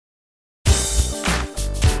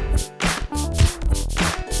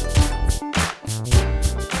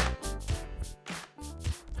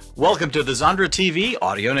Welcome to the Zondra TV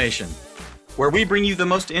Audio Nation, where we bring you the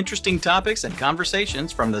most interesting topics and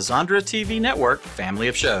conversations from the Zondra TV network family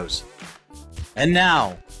of shows. And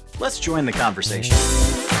now, let's join the conversation.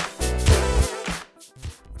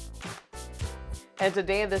 And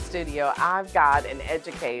today in the studio, I've got an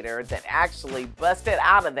educator that actually busted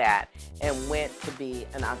out of that and went to be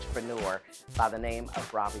an entrepreneur by the name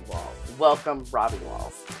of Robbie Walls. Welcome, Robbie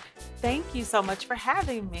Walls. Thank you so much for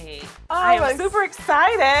having me. I am super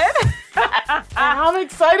excited. I'm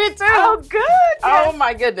excited too. Oh, good. Yes. Oh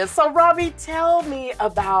my goodness. So Robbie, tell me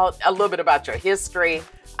about a little bit about your history.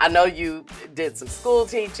 I know you did some school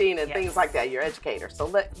teaching and things like that. You're an educator.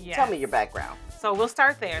 So tell me your background. So we'll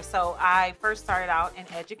start there. So I first started out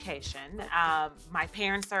in education. My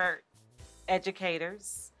parents are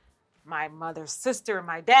educators. My mother's sister,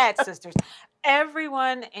 my dad's sisters,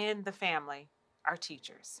 everyone in the family are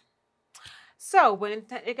teachers. So when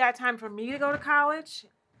it got time for me to go to college,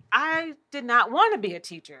 I did not want to be a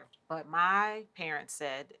teacher, but my parents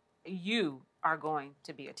said, you are going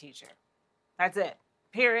to be a teacher. That's it.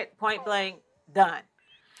 Period. Point blank. Done.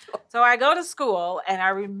 So I go to school, and I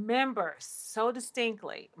remember so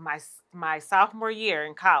distinctly my sophomore year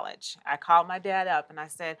in college. I called my dad up, and I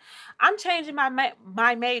said, I'm changing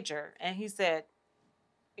my major. And he said,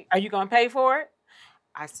 are you going to pay for it?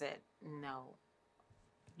 I said, no.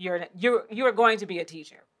 You are going to be a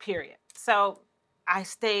teacher, period. So I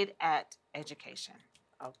stayed at education.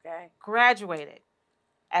 Okay. Graduated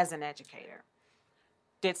as an educator.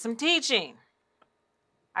 Did some teaching.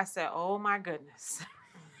 I said, oh my goodness.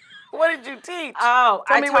 What did you teach? Oh,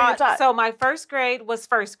 Tell me what you taught. So my first grade was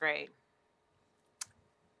first grade.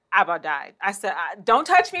 I about died. I said, don't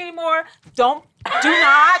touch me anymore. Do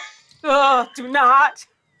not.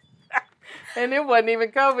 And it wasn't even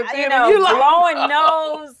COVID. You know, blowing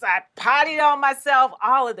nose, I pottied on myself,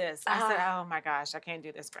 all of this. I said, oh my gosh, I can't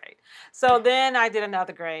do this grade. So then I did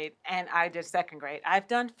another grade, and I did second grade. I've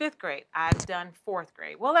done fifth grade. I've done fourth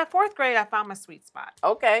grade. Well, at fourth grade, I found my sweet spot.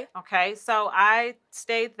 Okay. So I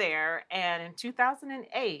stayed there, and in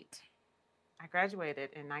 2008, I graduated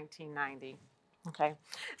in 1990. Okay.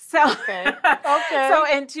 So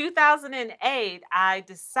in 2008, I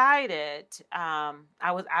decided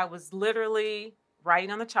I was literally writing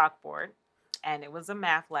on the chalkboard, and it was a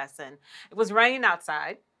math lesson. It was raining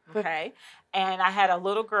outside, okay? And I had a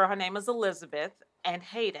little girl, her name was Elizabeth, and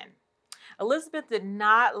Hayden. Elizabeth did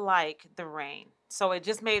not like the rain, so it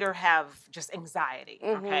just made her have just anxiety,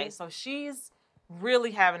 okay? So she's really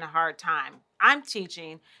having a hard time. I'm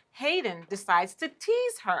teaching. Hayden decides to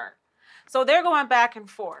tease her. So they're going back and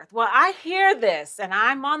forth. Well, I hear this, and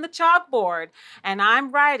I'm on the chalkboard, and I'm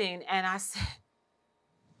writing, and I said,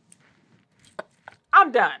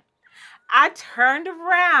 I'm done. I turned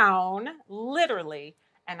around, literally,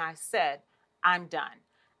 and I said, I'm done.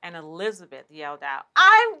 And Elizabeth yelled out,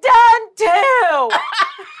 I'm done too!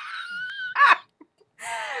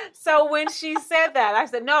 So when she said that, I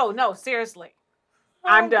said, no, seriously,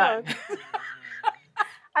 I'm done.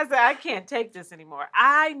 I said, I can't take this anymore.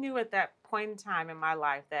 I knew at that point in time in my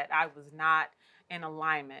life that I was not in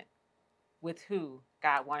alignment with who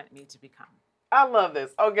God wanted me to become. I love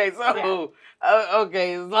this. Okay, so,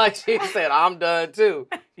 it's like she said, I'm done too.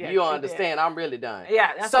 You understand, I'm really done.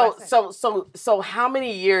 Yeah, that's what I said. So how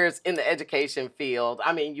many years in the education field?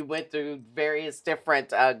 I mean, you went through various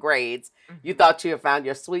different grades. You thought you had found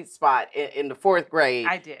your sweet spot in the fourth grade.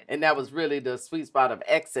 I did. And that was really the sweet spot of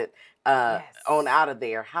exit on out of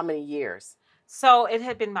there. How many years? So it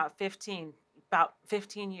had been about 15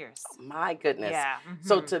 years. Oh, my goodness. Yeah.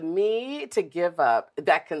 So to me, to give up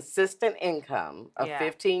that consistent income of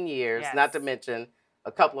 15 years, not to mention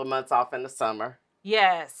a couple of months off in the summer.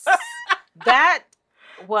 Yes. That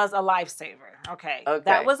was a lifesaver. Okay.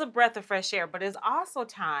 That was a breath of fresh air, but it's also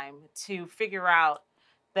time to figure out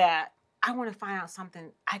that I want to find out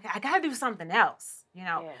something. I got to do something else. You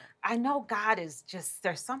know, I know God is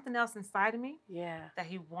there's something else inside of me that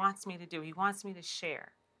he wants me to do. He wants me to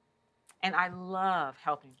share. And I love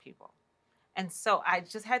helping people. And so I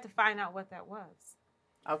just had to find out what that was.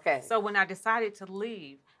 Okay. So when I decided to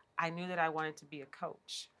leave, I knew that I wanted to be a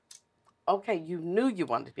coach. Okay, you knew you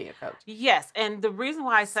wanted to be a coach. Yes, and the reason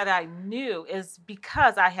why I said I knew is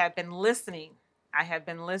because I had been listening. I had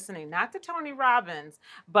been listening, not to Tony Robbins,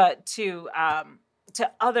 but to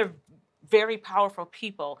other very powerful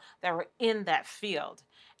people that were in that field.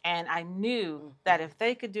 And I knew that if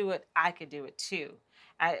they could do it, I could do it too.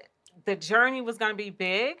 The journey was going to be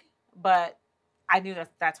big, but I knew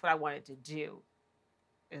that that's what I wanted to do,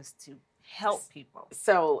 is to help people.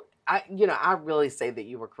 So I really say that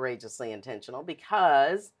you were courageously intentional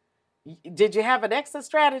because Did you have an exit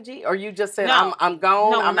strategy, or you just said, No. I'm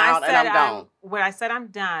gone, No, I'm when I out, and said I'm gone? when I said I'm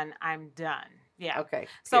done, I'm done. Yeah. Okay.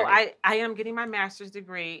 So Period. I am getting my master's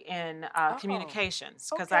degree in Oh, communications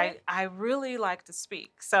because okay. I really like to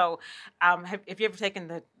speak. So if you ever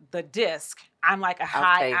taken the disc, I'm like a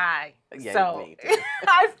high Okay. I. Yeah, So me too.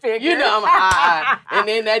 I figured. You know I'm high, and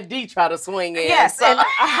then that D try to swing in. Yes, so. and a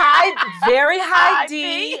high, very high High D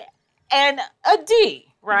D. and a D,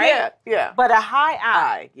 right? Yeah, yeah. But a high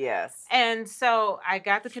I. Yes. And so I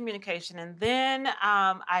got the communication, and then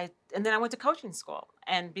I went to coaching school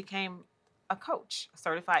and became a coach, a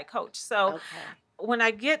certified coach. So Okay. when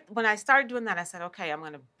I started doing that, I said, okay, I'm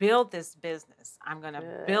going to build this business. I'm going to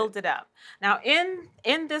Good. build it up. Now, in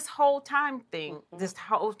this whole time thing, this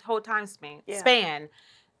whole time span,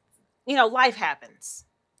 life happens,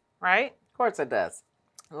 right? Of course it does.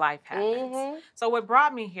 Life happens. So what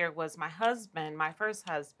brought me here was my husband, my first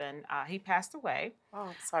husband. He passed away. Oh,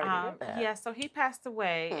 I'm sorry to hear that. Yeah, so he passed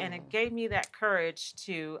away, and it gave me that courage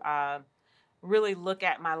to really look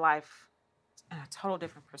at my life in a total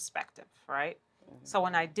different perspective, right? So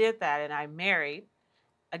when I did that, and I married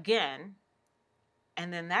again,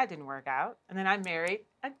 and then that didn't work out, and then I married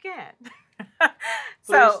again.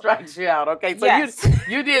 Three strikes you out. Okay, so yes.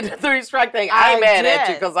 you did the 3 strike thing. I'm mad at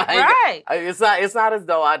you because it's not as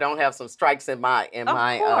though I don't have some strikes in my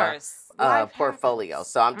portfolio. Happens.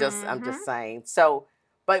 So I'm just saying. So,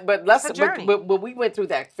 but we went through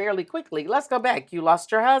that fairly quickly. Let's go back. You lost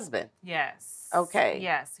your husband. Yes. Okay.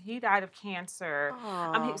 Yes, he died of cancer.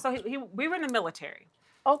 We were in the military.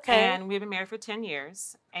 Okay. And we've been married for 10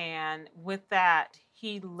 years. And with that,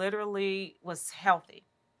 he literally was healthy,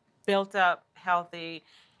 built up, healthy,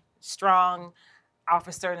 strong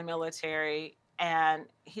officer in the military. And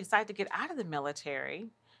he decided to get out of the military,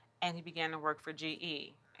 and he began to work for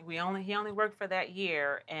GE. He only worked for that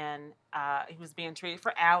year, and he was being treated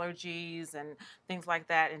for allergies and things like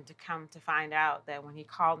that. And to come to find out that when he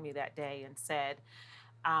called me that day and said,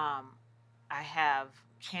 I have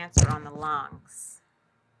cancer on the lungs.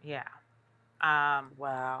 Yeah.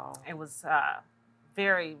 Wow. It was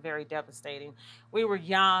very, very devastating. We were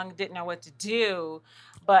young, didn't know what to do,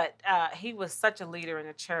 but he was such a leader in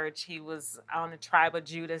the church. He was on the tribe of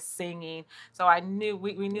Judah singing. So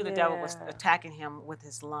we knew the devil was attacking him with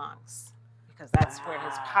his lungs, because that's where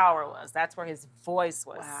his power was. That's where his voice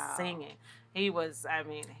was singing. He was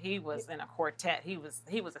in a quartet. He was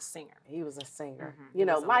a singer. He was a singer.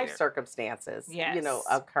 Mm-hmm. Life circumstances, yes.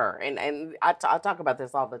 Occur. And I talk about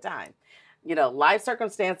this all the time. Life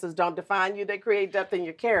circumstances don't define you. They create depth in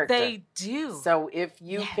your character. They do. So if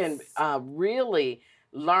you can really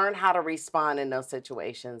learn how to respond in those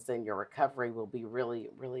situations, then your recovery will be really,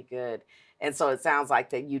 really good. And so it sounds like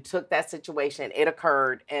that you took that situation, it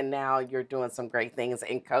occurred, and now you're doing some great things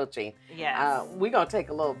in coaching. Yes. We're going to take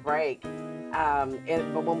a little break.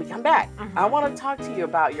 But when we come back, I want to talk to you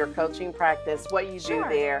about your coaching practice, what you do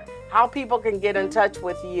there, how people can get in touch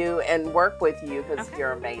with you and work with you, because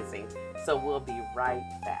you're amazing. So we'll be right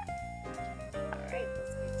back. All right.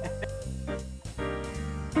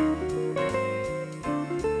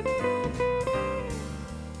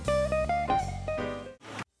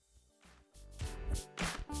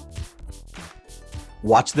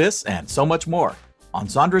 Watch this and so much more on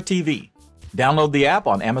Zandra TV. Download the app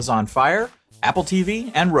on Amazon Fire, Apple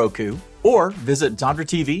TV, and Roku, or visit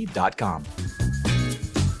ZandraTV.com.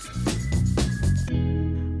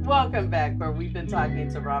 Welcome back, where we've been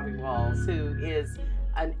talking to Robbie Walls, who is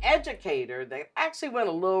an educator that actually went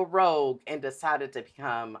a little rogue and decided to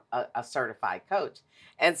become a certified coach.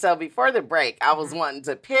 And so before the break, I was wanting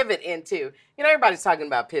to pivot into, everybody's talking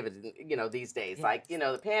about pivoting, these days. Yes. Like,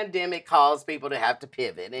 the pandemic caused people to have to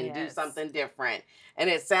pivot and do something different. And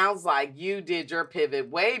it sounds like you did your pivot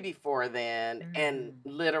way before then and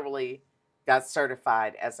literally got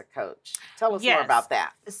certified as a coach. Tell us more about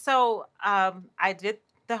that. So I did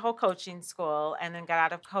the whole coaching school, and then got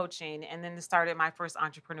out of coaching, and then started my first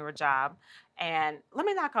entrepreneur job. And let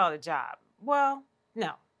me not call it a job. Well,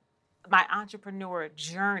 no. My entrepreneur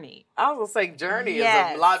journey. I was going to say journey is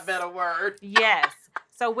a lot better word. Yes.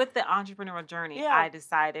 So with the entrepreneurial journey, I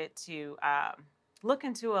decided to look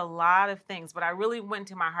into a lot of things, but I really went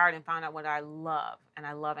to my heart and found out what I love, and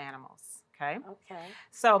I love animals. Okay.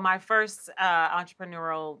 So my first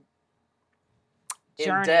entrepreneurial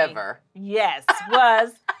endeavor,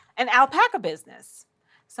 was an alpaca business.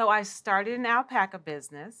 So I started an alpaca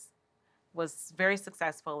business, was very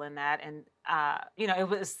successful in that. And, it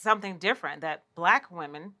was something different that Black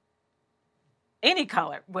women, any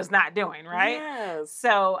color, was not doing, right? Yes.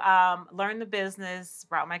 So learned the business,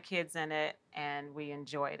 brought my kids in it, and we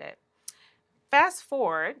enjoyed it. Fast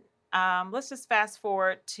forward, let's just fast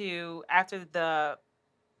forward to after the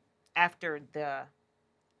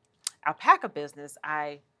alpaca business,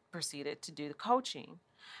 I proceeded to do the coaching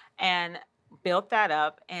and built that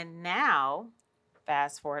up. And now,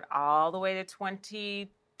 fast forward all the way to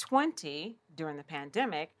 2020 during the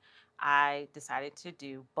pandemic, I decided to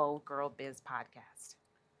do Bold Girl Biz podcast.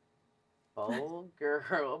 Bold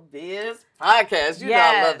Girl Biz podcast. You know,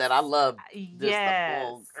 I love that. I love this, the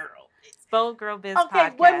Bold Girl Biz. Bold Girl Biz podcast. Okay,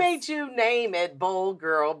 what made you name it Bold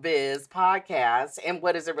Girl Biz podcast, and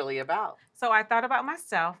what is it really about? So I thought about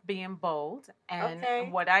myself being bold,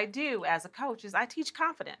 and what I do as a coach is I teach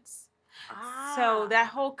confidence. So that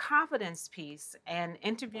whole confidence piece and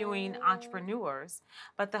interviewing entrepreneurs,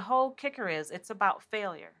 but the whole kicker is it's about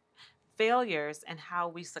failures and how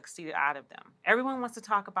we succeeded out of them. Everyone wants to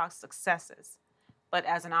talk about successes, but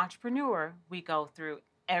as an entrepreneur, we go through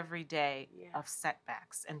every day of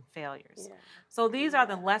setbacks and failures. So these are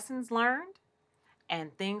the lessons learned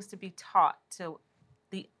and things to be taught to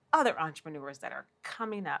the other entrepreneurs that are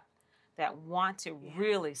coming up that want to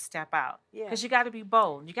really step out. Because you got to be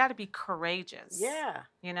bold. You got to be courageous.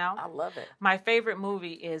 You know? I love it. My favorite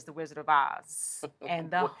movie is The Wizard of Oz.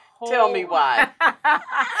 And the whole... Tell me why.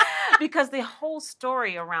 Because the whole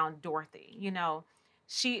story around Dorothy, you know,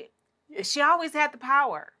 she always had the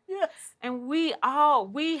power. And we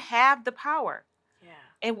have the power.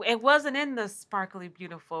 And it wasn't in the sparkly,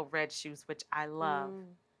 beautiful red shoes, which I love.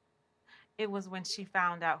 It was when she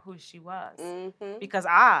found out who she was. Because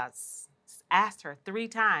Oz asked her 3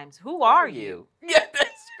 times, who are you? Yeah,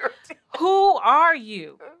 that's true. Who are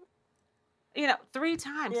you? You know, 3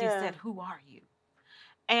 times he said, who are you?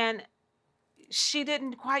 And she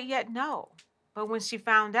didn't quite yet know. But when she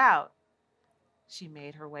found out, she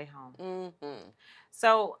made her way home.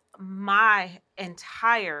 So my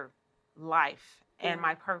entire life and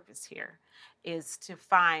my purpose here is to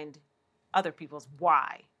find other people's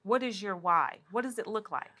why. What is your why? What does it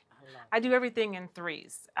look like? I do everything in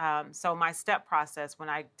 3s. So my step process, when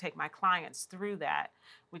I take my clients through that,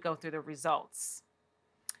 we go through the results.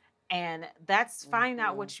 And that's find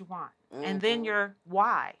out what you want. And then your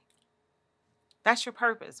why. That's your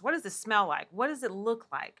purpose. What does it smell like? What does it look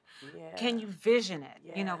like? Can you vision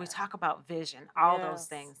it? You know, we talk about vision, all those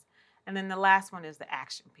things. And then the last one is the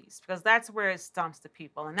action piece, because that's where it stumps the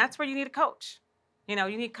people. And that's where you need a coach. You know,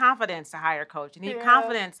 you need confidence to hire a coach. You need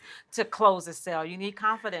confidence to close a sale. You need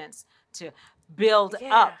confidence to build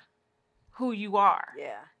up who you are.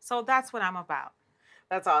 So that's what I'm about.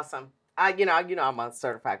 That's awesome. You know, I'm a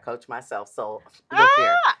certified coach myself. So look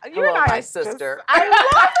here. You're my sister. I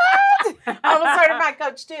love it. I'm a certified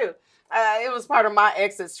coach too. It was part of my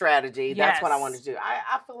exit strategy. That's what I wanted to do.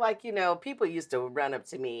 I feel like, you know, people used to run up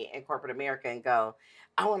to me in corporate America and go,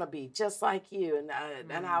 I want to be just like you.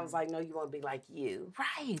 And I was like, no, you want to be like you.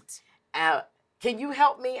 Right. Can you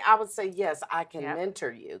help me? I would say, yes, I can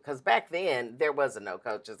mentor you. Because back then, there wasn't no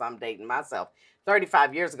coaches. I'm dating myself.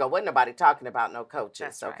 35 years ago, wasn't nobody talking about no coaches.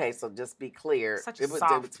 That's okay, right. so just be clear. Such it was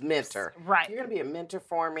mentor. Right. You're going to be a mentor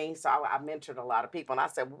for me. So I mentored a lot of people. And I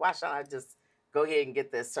said, well, why shouldn't I just go ahead and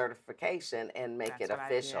get this certification and make it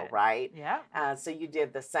official, right? Yeah. So you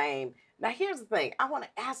did the same. Now, here's the thing. I want to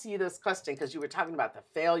ask you this question because you were talking about the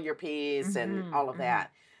failure piece and all of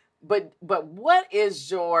that. But what is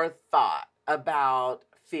your thought about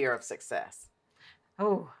fear of success?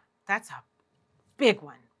 Oh, that's a big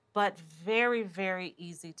one, but very, very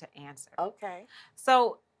easy to answer. Okay.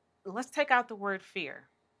 So let's take out the word fear.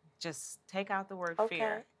 Just take out the word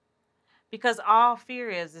fear. Because all fear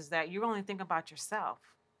is that you're only thinking about yourself.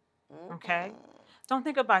 Okay? Don't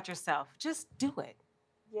think about yourself. Just do it.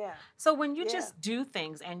 Yeah. So when you just do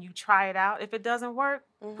things and you try it out, if it doesn't work,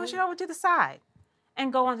 push it over to the side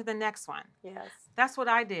and go on to the next one. Yes. That's what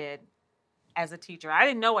I did as a teacher. I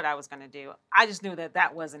didn't know what I was going to do. I just knew that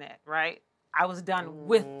that wasn't it, right? I was done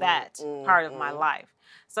with that part of my life.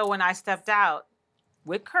 So when I stepped out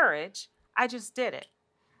with courage, I just did it.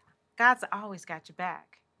 God's always got your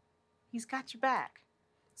back. He's got your back.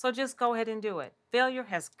 So just go ahead and do it. Failure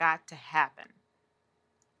has got to happen.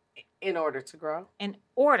 In order to grow? In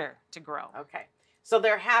order to grow. Okay. So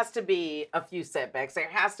there has to be a few setbacks. There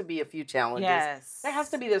has to be a few challenges. Yes. There has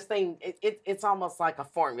to be this thing. It's almost like a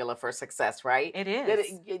formula for success, right? It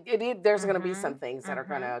is. There's going to be some things that are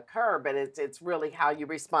going to occur, but it's really how you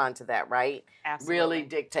respond to that, right? Absolutely. Really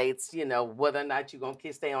dictates, you know, whether or not you're going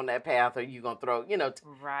to stay on that path or you're going to throw, you know,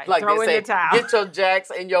 right. like throw they in say, the towel. get your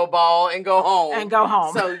jacks and your ball and go home. And go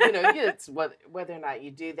home. So, you know, it's whether or not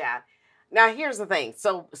you do that. Now, here's the thing.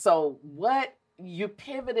 So what you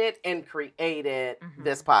pivoted and created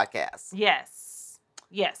this podcast. Yes.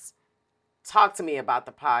 talk to me about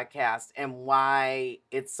the podcast and why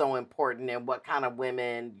it's so important and what kind of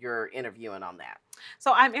women you're interviewing on that.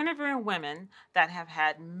 So I'm interviewing women that have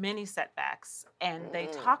had many setbacks, and they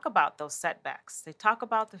talk about those setbacks. They talk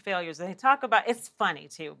about the failures. They talk about, it's funny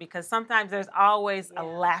too, because sometimes there's always a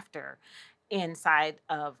laughter inside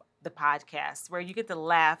of the podcast where you get to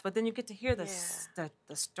laugh, but then you get to hear the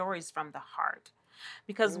stories from the heart.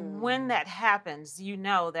 Because when that happens, you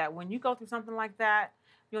know that when you go through something like that,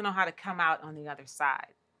 you'll know how to come out on the other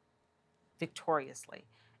side victoriously.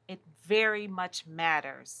 It very much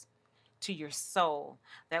matters to your soul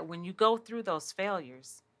that when you go through those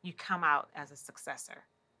failures, you come out as a successor.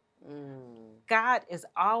 God is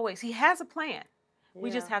always, he has a plan.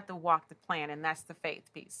 We just have to walk the plan, and that's the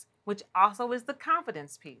faith piece, which also is the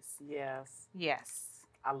confidence piece. Yes. Yes.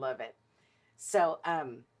 I love it. So,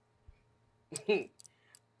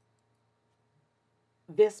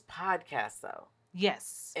 this podcast though.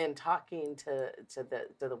 Yes. And talking to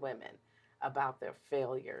the women about their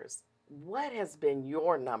failures, what has been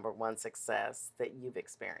your number one success that you've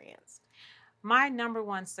experienced? My number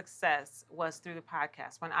one success was through the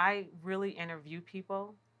podcast. When I really interview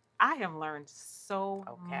people, I have learned so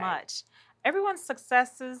much. Everyone's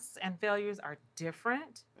successes and failures are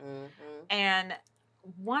different. And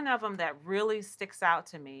one of them that really sticks out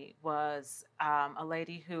to me was a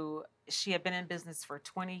lady who, she had been in business for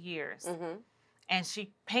 20 years. And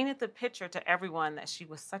she painted the picture to everyone that she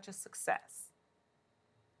was such a success.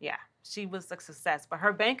 Yeah, she was a success, but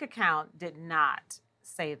her bank account did not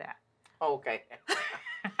say that. Okay.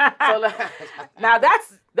 So now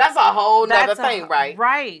that's a whole nother thing, right?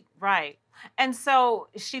 Right. And so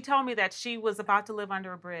she told me that she was about to live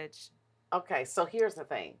under a bridge. Okay, so here's the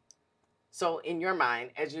thing. So in your mind,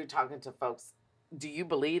 as you're talking to folks, do you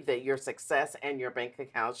believe that your success and your bank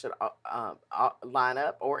account should line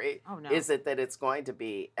up, or is it that it's going to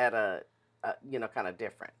be at a kind of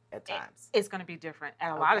different at times? It's going to be different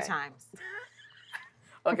at a lot of times.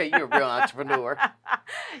 Okay, you're a real entrepreneur.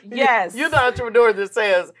 Yes. You're the entrepreneur that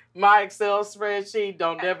says, my Excel spreadsheet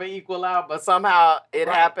don't never equal out, but somehow it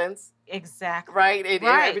happens. Exactly. Right?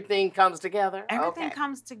 Everything comes together. Everything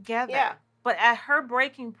comes together. Yeah. But at her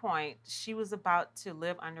breaking point, she was about to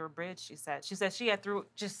live under a bridge, she said. She said she had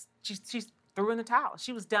she threw in the towel.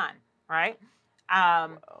 She was done, right?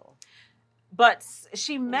 But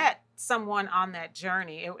she met someone on that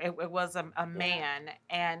journey. It was a man,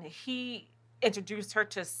 and he introduced her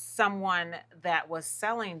to someone that was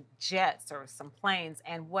selling jets or some planes.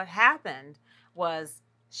 And what happened was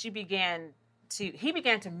he began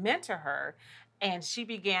to mentor her, and she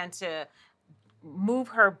began to move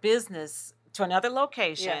her business to another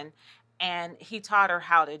location, and he taught her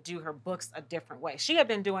how to do her books a different way. She had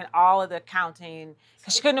been doing all of the accounting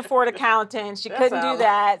because she couldn't afford accountant. She couldn't do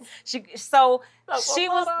that. She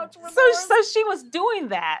was doing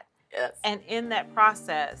that. Yes. And in that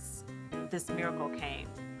process, this miracle came.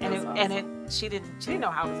 And she didn't know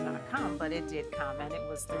how it was going to come, but it did come, and it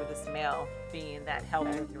was through this male being that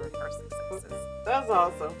helped her through her successes. That's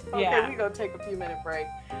awesome. Okay, Yeah. we're going to take a few minute break.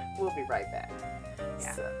 We'll be right back.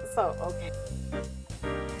 Yeah. So okay.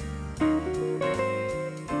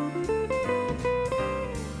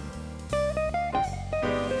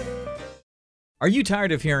 Are you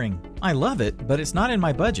tired of hearing, I love it, but it's not in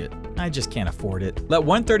my budget? I just can't afford it. Let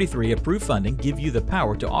 133 Approved Funding give you the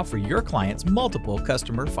power to offer your clients multiple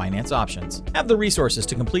customer finance options. Have the resources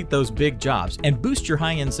to complete those big jobs and boost your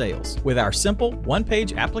high-end sales. With our simple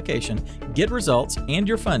one-page application, get results and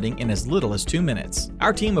your funding in as little as 2 minutes.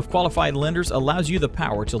 Our team of qualified lenders allows you the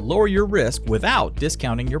power to lower your risk without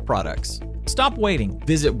discounting your products. Stop waiting.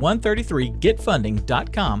 Visit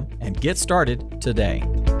 133getfunding.com and get started today.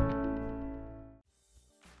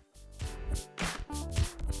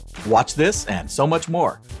 Watch this and so much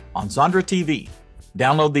more on Zondra TV.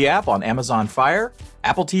 Download the app on Amazon Fire,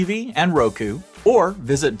 Apple TV, and Roku, or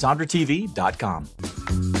visit ZondraTV.com.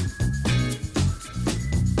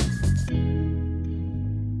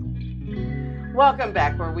 Welcome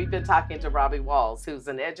back, where we've been talking to Robbie Walls, who's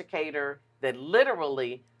an educator that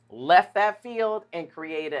literally left that field and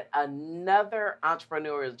created another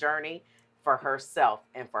entrepreneurial journey for herself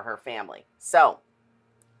and for her family. So,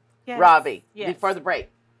 Robbie, before the break,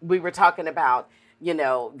 we were talking about,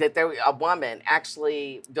 that a woman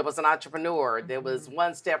actually, there was an entrepreneur that was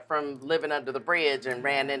one step from living under the bridge and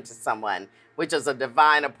ran into someone, which is a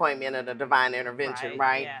divine appointment and a divine intervention,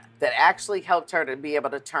 right? Yeah. That actually helped her to be able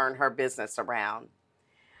to turn her business around.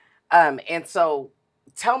 And so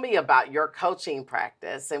tell me about your coaching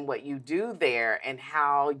practice and what you do there and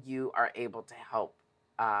how you are able to help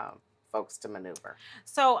folks to maneuver?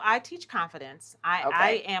 So I teach confidence. I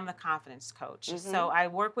Okay. am the confidence coach. Mhm. So I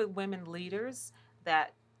work with women leaders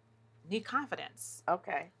that need confidence.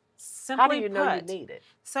 Okay. How do Simply you know you put, need it?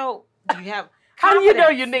 so you have How do you know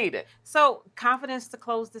you confidence. need it? So confidence to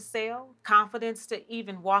close the sale, confidence to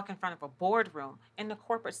even walk in front of a boardroom in the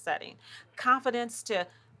corporate setting, confidence to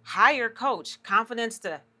hire a coach, confidence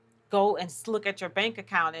to go and look at your bank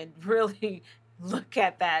account and really look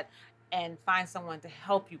at that and find someone to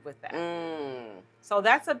help you with that. Mm. So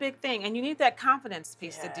that's a big thing. And you need that confidence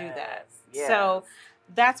piece to do that. Yes. So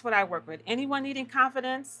that's what I work with. Anyone needing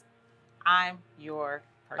confidence, I'm your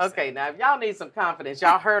person. Okay, now if y'all need some confidence,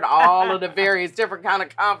 y'all heard all of the various different kind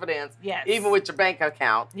of confidence, Yes. even with your bank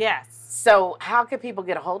account. Yes. So how can people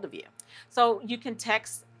get a hold of you? So you can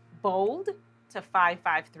text BOLD to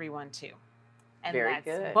 55312. And Very that's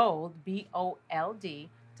good. BOLD, BOLD,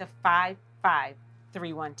 to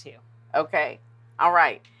 55312. Okay. All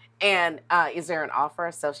right. And is there an offer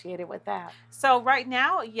associated with that? So right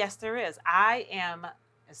now, yes, there is. I am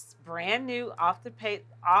it's brand new off the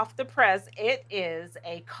press. It is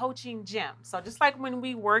a coaching gym. So just like when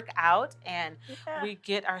we work out and we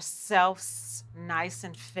get ourselves nice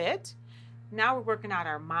and fit, now we're working out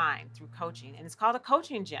our mind through coaching, and it's called a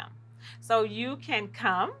coaching gym. So you can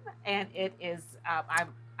come, and it is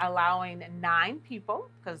I'm allowing 9 people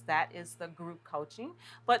because that is the group coaching.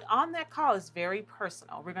 But on that call is very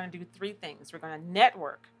personal. We're going to do 3 things. We're going to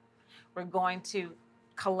network. We're going to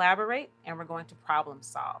collaborate, and we're going to problem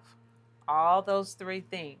solve. All those 3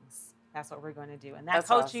 things. That's what we're going to do. And that That's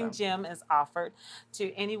coaching awesome. gym is offered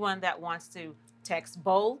to anyone that wants to text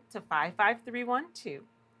BOLD to 55312.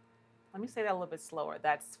 Let me say that a little bit slower.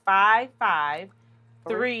 That's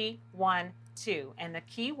 55312. And the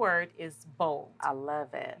key word is bold. I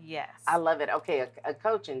love it. Yes. I love it. Okay, a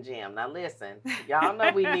coaching gym. Now listen, y'all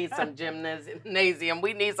know we need some gymnasium.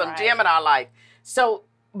 We need some gym in our life. So,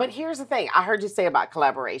 but here's the thing. I heard you say about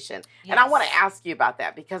collaboration. Yes. And I want to ask you about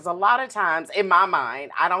that because a lot of times in my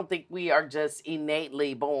mind, I don't think we are just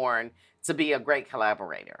innately born to be a great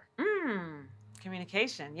collaborator.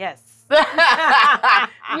 Communication, yes. I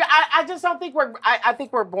just don't think I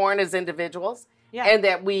think we're born as individuals. Yeah. And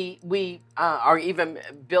that we are even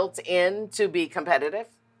built in to be competitive.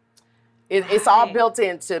 It's all Right. built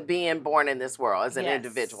into being born in this world as an Yes,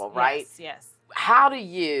 individual, right? Yes. How do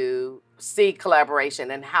you see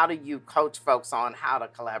collaboration and how do you coach folks on how to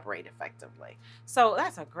collaborate effectively? So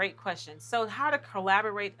that's a great question. So how to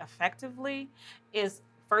collaborate effectively is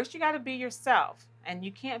first you got to be yourself, and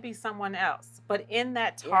you can't be someone else. But in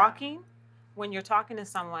that talking, when you're talking to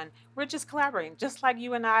someone, we're just collaborating, just like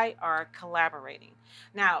you and I are collaborating.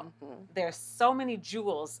 Now, there's so many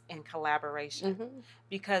jewels in collaboration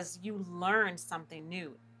because you learn something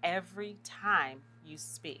new every time you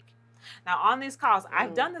speak. Now, on these calls,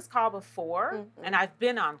 I've done this call before, and I've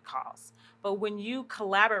been on calls. But when you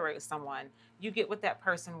collaborate with someone, you get with that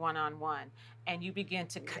person one-on-one, and you begin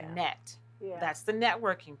to connect. Yeah. That's the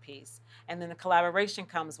networking piece. And then the collaboration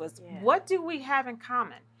comes with, what do we have in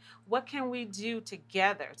common? What can we do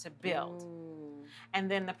together to build? And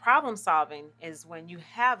then the problem solving is when you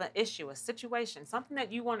have an issue, a situation, something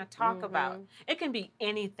that you want to talk about. It can be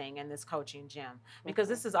anything in this coaching gym because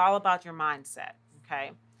this is all about your mindset,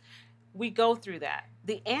 okay? We go through that.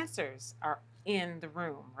 The answers are in the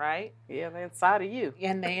room, right? Yeah, they're inside of you.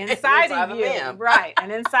 And they inside of you, them. right?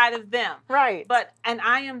 And inside of them, right? And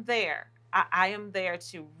I am there. I am there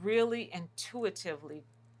to really intuitively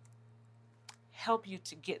help you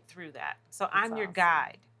to get through that. So I'm your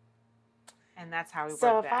guide. And that's how we work that.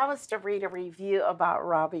 So if I was to read a review about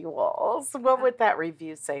Robbie Walls, what would that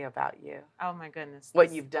review say about you? Oh my goodness.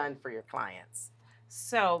 What you've done for your clients.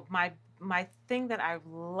 So my thing that I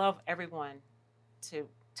love everyone to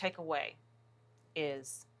take away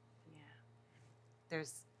is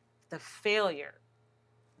there's the failure.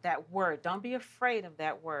 That word. Don't be afraid of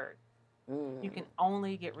that word. You can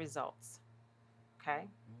only get results. Okay?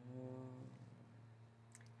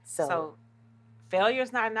 So failure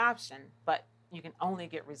is not an option, but you can only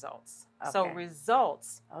get results. Okay. So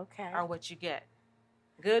results are what you get.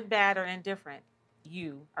 Good, bad, or indifferent,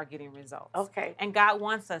 you are getting results. Okay. And God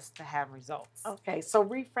wants us to have results. Okay. So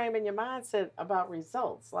reframing your mindset about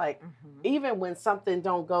results. Like even when something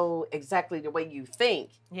don't go exactly the way you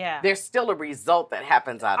think, there's still a result that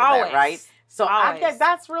happens out of that, right? So I guess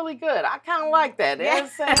that's really good. I kind of like that.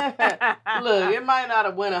 Look, it might not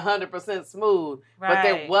have went 100% smooth, but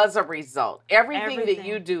there was a result. Everything that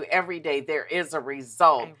you do every day, there is a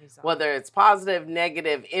result. Whether it's positive,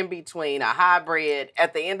 negative, in between, a hybrid.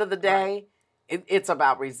 At the end of the day, it's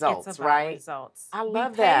about results, it's about right? Results. I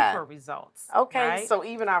love we pay that. for results. Okay, right? so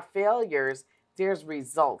even our failures there's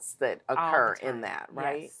results that all the occur time. in that,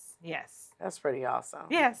 right? Yes. That's pretty awesome.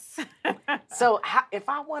 Yes. So if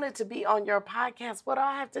I wanted to be on your podcast, what do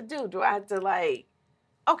I have to do? Do I have to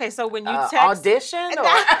Okay, so when you text audition or?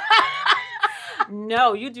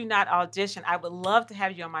 No, you do not audition. I would love to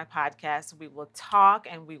have you on my podcast. We will talk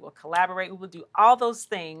and we will collaborate. We will do all those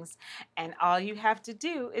things. And all you have to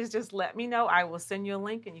do is just let me know. I will send you a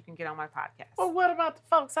link and you can get on my podcast. Well, what about the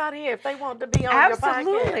folks out here if they want to be on your podcast?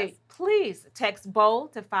 Absolutely. Please text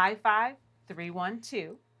BOLD to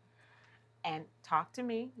 55312 and talk to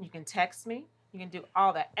me. You can text me. You can do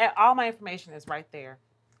all that. All my information is right there.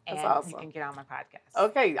 And That's awesome. You can get on my podcast.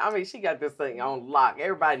 Okay, I mean, she got this thing on lock.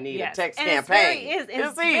 Everybody needs a text and campaign.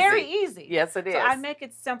 It's very easy. Yes, it is. So I make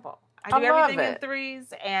it simple. I do everything in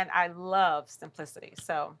threes, and I love simplicity.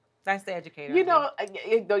 So that's the educator. You know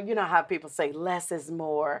how people say less is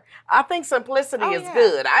more. I think simplicity is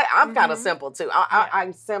good. I'm kind of simple too.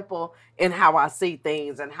 I'm simple in how I see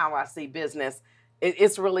things and how I see business.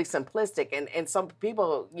 It's really simplistic, and some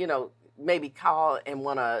people, maybe call and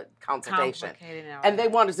want a consultation, and they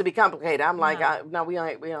want it to be complicated. I'm like, no, we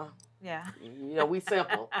ain't. Yeah. We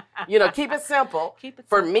simple. Keep it simple.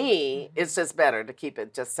 For me, it's just better to keep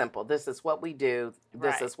it just simple. This is what we do.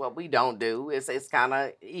 This is what we don't do. It's kind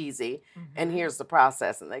of easy. And here's the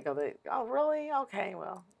process. And they go, oh, really? Okay,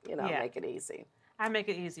 well, make it easy. I make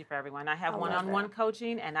it easy for everyone. I have one-on-one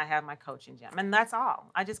coaching, and I have my coaching gym. And that's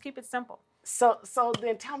all. I just keep it simple. So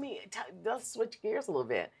then tell me, let's switch gears a little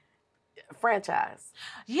bit. Franchise.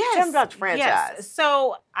 Yes. Tell me about your franchise. Yes.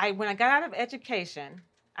 So when I got out of education,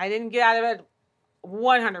 I didn't get out of it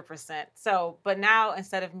 100%. But now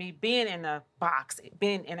instead of me being in a box,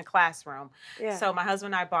 being in a classroom, so my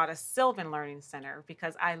husband and I bought a Sylvan Learning Center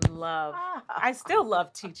because I still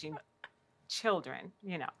love teaching children.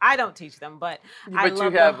 I don't teach them, but I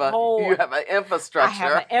love you have an infrastructure. I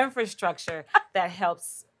have an infrastructure that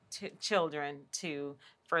helps children to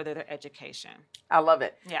further their education. I love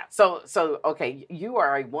it. Yeah. So okay, you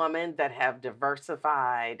are a woman that have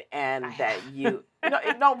diversified and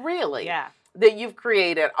really. Yeah. That you've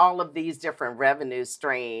created all of these different revenue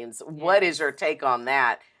streams. Yes. What is your take on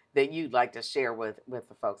that you'd like to share with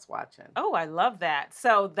the folks watching? Oh, I love that.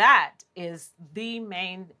 So that is the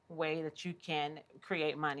main way that you can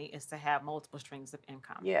create money, is to have multiple streams of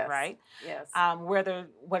income. Yes. Right? Yes.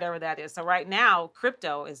 Whatever that is. So right now,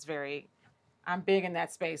 crypto is I'm big in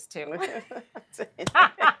that space too.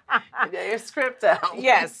 It's crypto.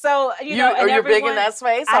 Yes. So, you're big in that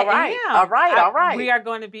space? All right. All right. We are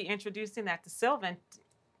going to be introducing that to Sylvan,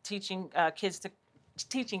 teaching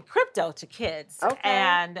teaching crypto to kids.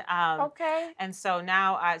 Okay. And so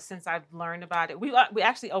now, since I've learned about it, we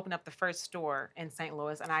actually opened up the first store in St.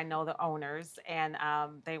 Louis, and I know the owners, and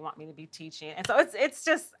they want me to be teaching. And so it's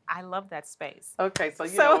just, I love that space. Okay,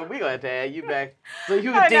 so we're going to add you back so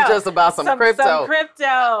you can teach us about some crypto. Some crypto.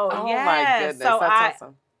 Oh my goodness, so that's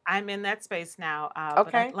awesome. I'm in that space now.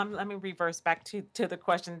 Okay. But let me reverse back to the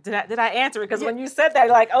question. Did I answer it? Because when you said that,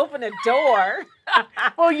 open a door.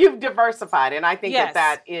 Well, you've diversified, and I think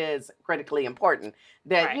that is critically important.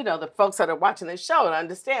 That, the folks that are watching this show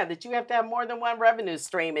understand that you have to have more than one revenue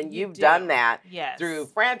stream, and you've done that through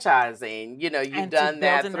franchising. You've done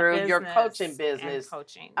that through your coaching business.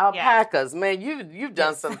 Coaching. Alpacas, man, you've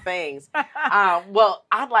done some things. Well,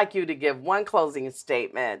 I'd like you to give one closing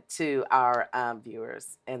statement to our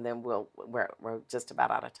viewers, and then we're just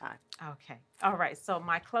about out of time. Okay. All right. So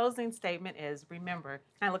my closing statement is, remember,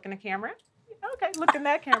 can I look in the camera? Okay, look in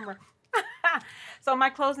that camera. So my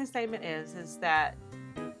closing statement is that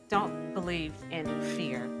don't believe in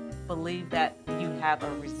fear. Believe that you have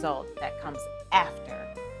a result that comes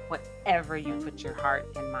after whatever you put your heart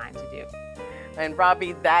and mind to do. And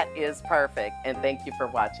Robbie, that is perfect. And thank you for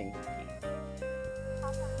watching.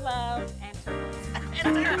 Love and turtles.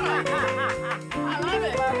 I love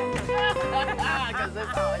it. Because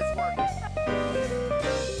that's how it's working.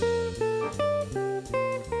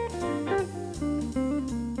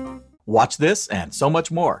 Watch this and so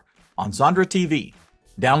much more on Zondra TV.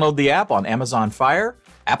 Download the app on Amazon Fire,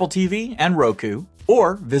 Apple TV, and Roku,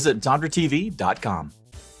 or visit ZondraTV.com.